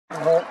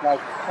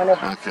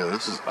Okay,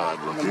 this is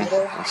odd looking.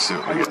 Let's see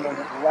what we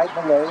got. Right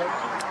below it.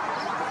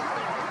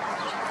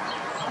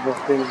 This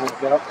thing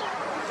hooked up.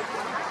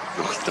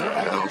 What the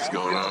hell's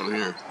going on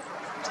here?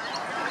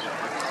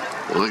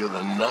 Look at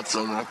the nuts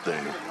on that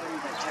thing.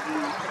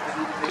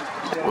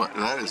 What?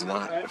 That is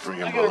not a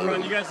freaking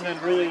balloon. You guys have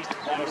been really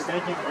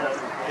thank you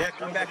for Yeah,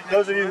 come back.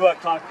 those of you who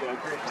I've talked to, I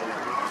appreciate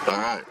it. All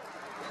right.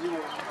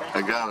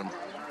 I got him.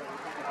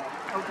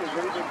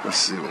 Let's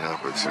see what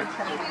happens here.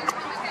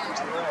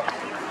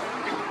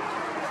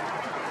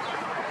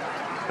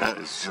 That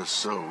is just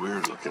so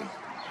weird looking.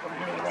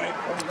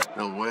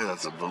 No way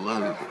that's a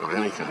balloon of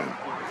any kind.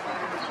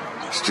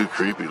 It's too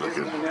creepy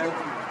looking.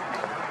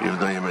 Even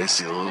though you may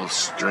see a little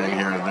string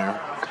here and there.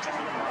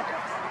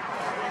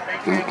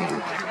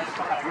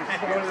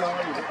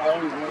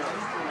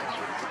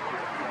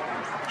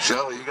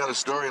 Shelly, you got a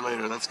story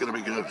later. That's going to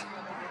be good.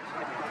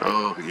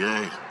 Oh,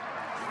 yay.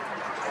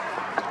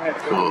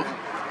 Cool.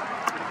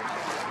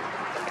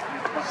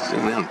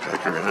 Zoom in,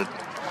 Peckerhead.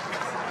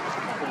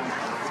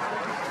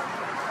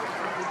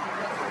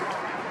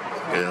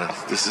 Yeah,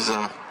 this is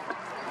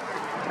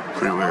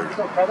pretty weird.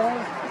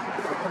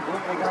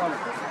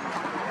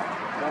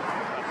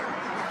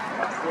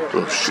 A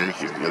little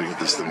shaky. You gotta get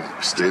this thing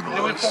stabilized.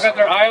 Anyone still got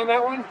their eye on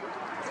that one?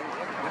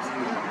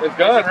 It's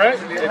gone, right?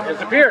 It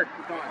disappeared.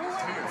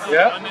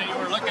 Yeah. One that you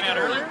were looking at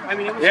earlier?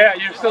 Yeah,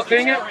 you're still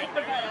seeing it?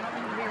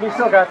 You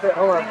still got that.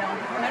 Hold on.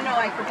 No,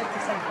 I forget to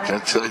say.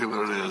 Can't tell you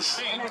what it is.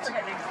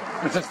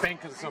 It's just faint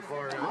because it's so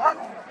far.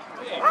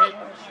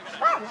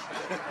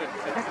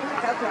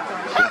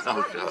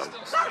 Oh, God.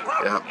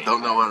 Yeah,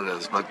 don't know what it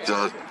is, but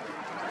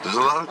there's a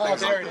lot of Oh,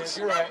 things there like it is. this.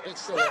 You're right.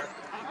 It's still there.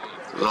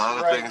 A lot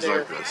of Right things there.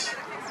 like this.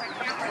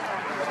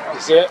 You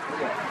see it?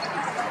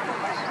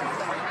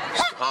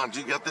 Han, did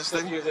you get this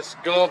thing? You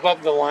just go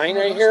above the line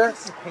right here.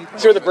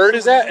 See where the bird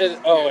is at?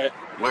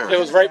 Where? It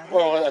was right.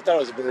 Well, I thought it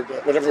was a bird,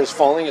 but whatever was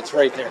falling, it's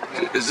right there.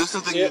 Is this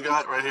the thing you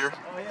got right here?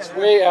 It's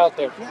way out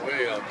there.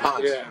 Way up.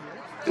 Hans, Yeah.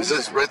 is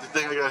this right the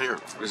thing I got here?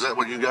 Is that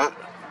what you got?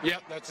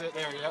 Yep, that's it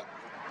there. Yep.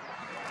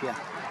 Yeah.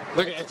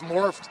 Look, it's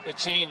morphed. It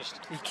changed.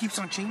 It keeps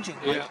on changing.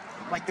 Yeah.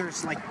 Like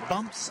there's like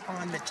bumps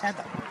on the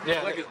tether.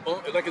 Yeah. Like it's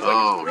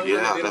Oh, rolling, yeah,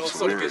 and then all of a that's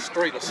sudden it weird. gets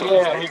straight.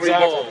 Yeah,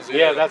 exactly.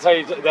 Yeah,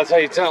 that's how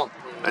you tell.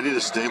 I need to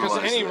Because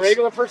stabilize any this.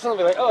 regular person will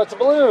be like, oh, it's a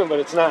balloon, but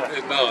it's not.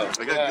 No.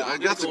 I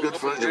got some good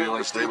footage if you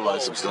want to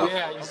stabilize some stuff.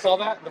 Yeah, you saw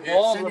that? The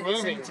balls were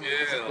moving.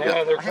 Yeah.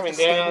 Yeah, they're coming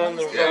down,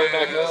 they're going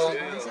back up.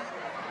 Yeah.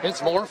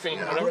 It's morphing,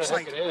 It whatever looks the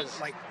heck like it is.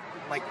 like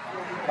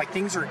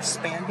things are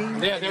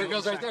expanding. Yeah, there it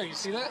goes right there. You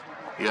see that?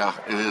 Yeah,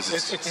 it is.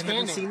 It's And have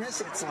you expanding. seen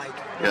this? It's like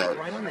Yeah.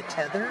 right on the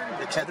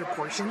tether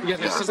portion. Yeah,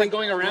 there's Yeah. something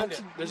going around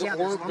it. There's yeah, an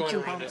orb lumps going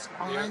and around it.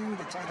 bumps on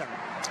the tether.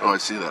 Oh, I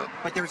see that.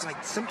 But there's like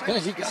Yeah,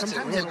 sometimes he got it.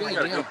 sometimes Real it'll good,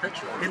 like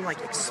yeah. it'll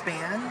like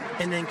expand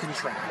and then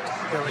contract.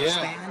 They'll Yeah.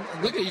 expand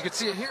and Look at you can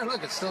see it here.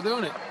 Look, it's still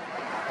doing it.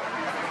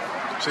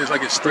 Seems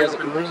like it's It straight does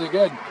up. it really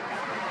good.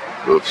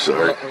 Oops,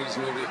 sorry. Oh, he's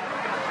moving.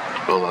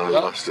 Hold on, I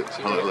Yep. lost it.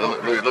 Hold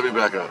on, let me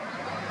back up.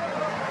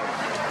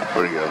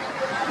 Where'd he go?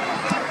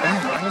 I'm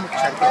gonna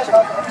try to catch it.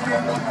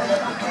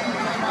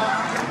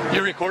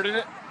 You recorded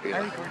it?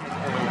 Yeah.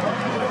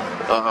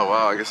 Oh,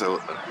 wow, I guess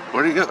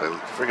where'd he go? I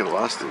freaking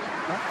lost it. I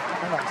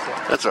lost it.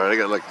 That's alright, I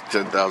got like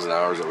 10,000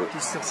 hours of it. Do you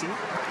still see it?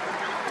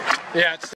 Yeah, it's